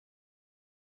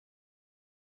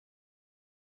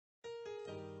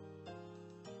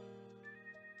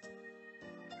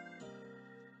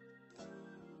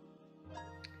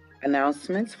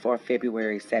Announcements for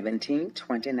February 17,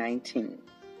 2019.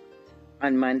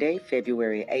 On Monday,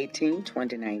 February 18,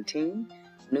 2019,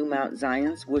 New Mount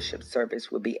Zion's worship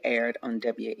service will be aired on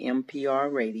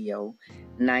WMPR Radio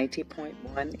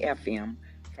 90.1 FM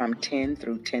from 10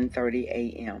 through 10:30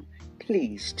 a.m.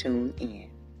 Please tune in.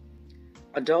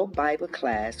 Adult Bible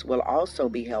class will also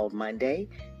be held Monday,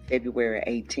 February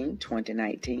 18,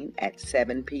 2019 at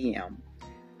 7 p.m.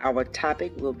 Our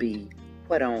topic will be,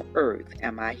 "What on earth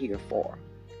am I here for?"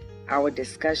 Our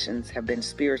discussions have been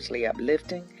spiritually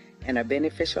uplifting and a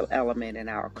beneficial element in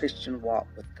our Christian walk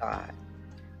with God.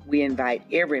 We invite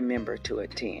every member to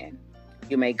attend.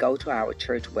 You may go to our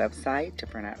church website to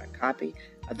print out a copy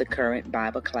of the current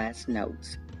Bible class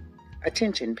notes.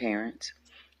 Attention parents,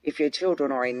 if your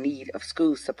children are in need of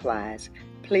school supplies,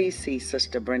 please see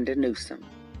Sister Brenda Newsom.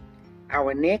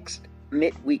 Our next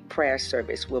midweek prayer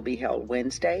service will be held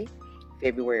Wednesday,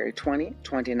 February 20,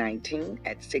 2019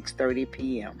 at 6:30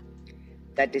 p.m.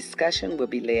 The discussion will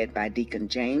be led by Deacon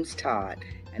James Todd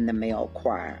and the male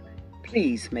choir.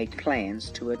 Please make plans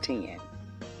to attend.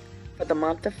 For the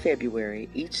month of February,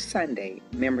 each Sunday,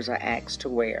 members are asked to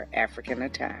wear African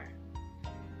attire.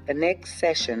 The next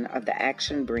session of the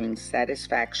Action Brings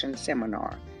Satisfaction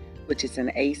seminar, which is an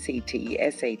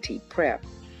ACT/SAT prep,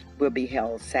 will be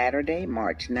held Saturday,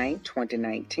 March 9,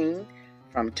 2019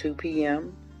 from 2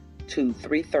 p.m. to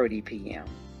 3:30 p.m.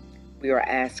 We are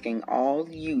asking all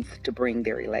youth to bring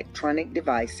their electronic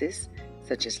devices,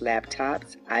 such as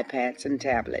laptops, iPads, and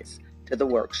tablets, to the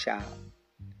workshop.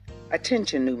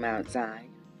 Attention, New Mount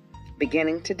Zion.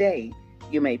 Beginning today,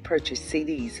 you may purchase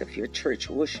CDs of your church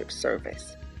worship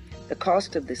service. The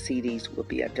cost of the CDs will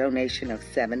be a donation of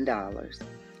 $7.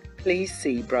 Please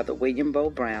see Brother William Bo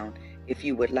Brown if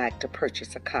you would like to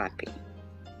purchase a copy.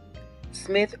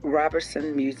 Smith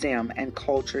Robertson Museum and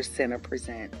Culture Center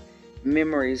present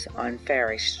Memories on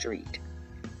Farish Street.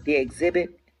 The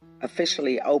exhibit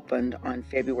officially opened on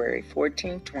February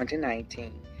 14,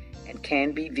 2019 and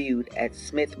can be viewed at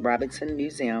Smith Robertson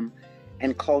Museum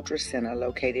and Culture Center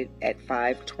located at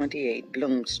 528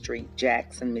 Bloom Street,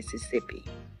 Jackson, Mississippi.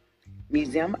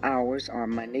 Museum hours are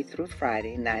Monday through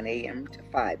Friday, 9 a.m. to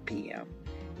 5 p.m.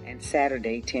 and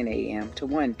Saturday, 10 a.m. to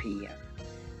 1 p.m.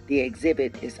 The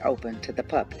exhibit is open to the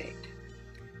public.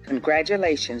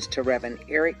 Congratulations to Reverend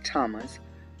Eric Thomas,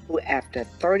 who after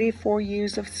 34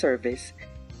 years of service,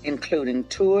 including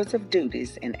tours of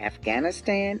duties in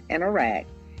Afghanistan and Iraq,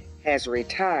 has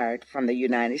retired from the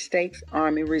United States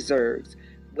Army Reserves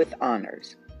with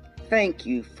honors. Thank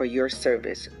you for your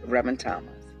service, Reverend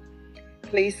Thomas.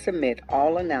 Please submit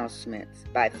all announcements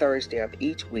by Thursday of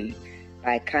each week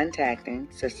by contacting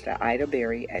Sister Ida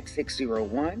Berry at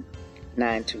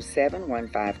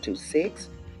 601-927-1526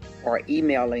 or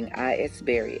emailing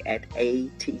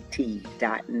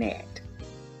isberry@att.net.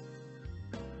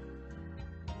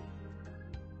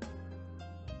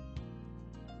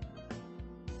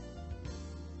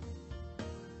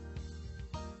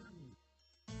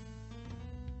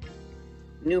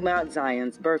 New Mount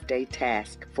Zion's Birthday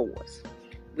Task Force,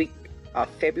 week of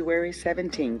February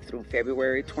 17th through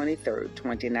February 23rd,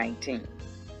 2019.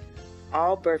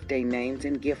 All birthday names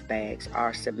and gift bags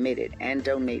are submitted and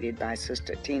donated by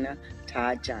Sister Tina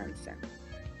Todd Johnson.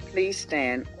 Please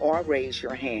stand or raise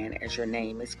your hand as your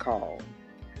name is called.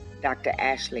 Dr.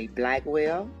 Ashley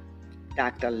Blackwell,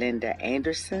 Dr. Linda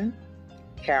Anderson,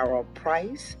 Carol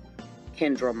Price,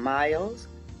 Kendra Miles,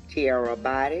 Tiara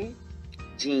Body,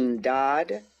 Jean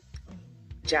Dodd,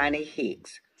 Johnny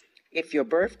Hicks. If your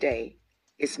birthday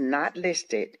is not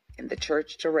listed in the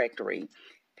church directory,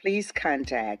 please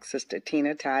contact Sister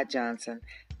Tina Todd Johnson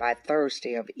by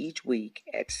Thursday of each week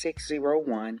at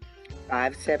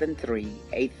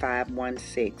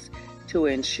 601-573-8516 to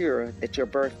ensure that your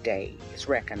birthday is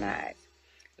recognized.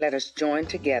 Let us join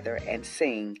together and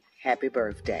sing Happy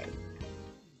Birthday.